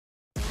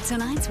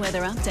Tonight's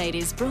weather update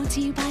is brought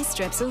to you by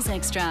Strepsils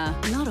Extra.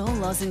 Not all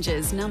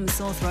lozenges numb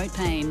sore throat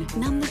pain.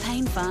 Numb the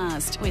pain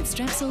fast with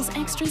Strepsils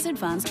Extra's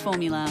advanced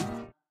formula.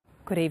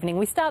 Good evening.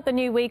 We start the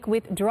new week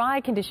with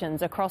dry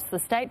conditions across the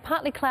state.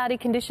 Partly cloudy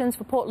conditions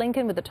for Port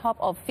Lincoln with a top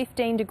of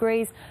 15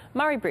 degrees.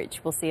 Murray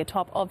Bridge will see a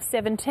top of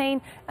 17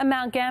 and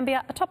Mount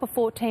Gambier a top of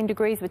 14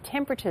 degrees with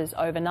temperatures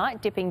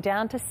overnight dipping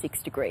down to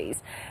 6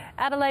 degrees.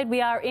 Adelaide, we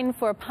are in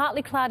for a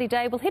partly cloudy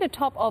day. We'll hit a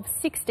top of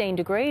 16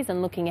 degrees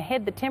and looking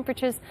ahead, the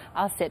temperatures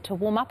are set to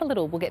warm up a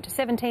little. We'll get to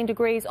 17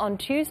 degrees on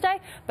Tuesday,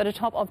 but a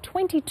top of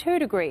 22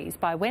 degrees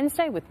by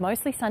Wednesday with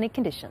mostly sunny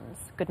conditions.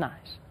 Good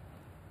night.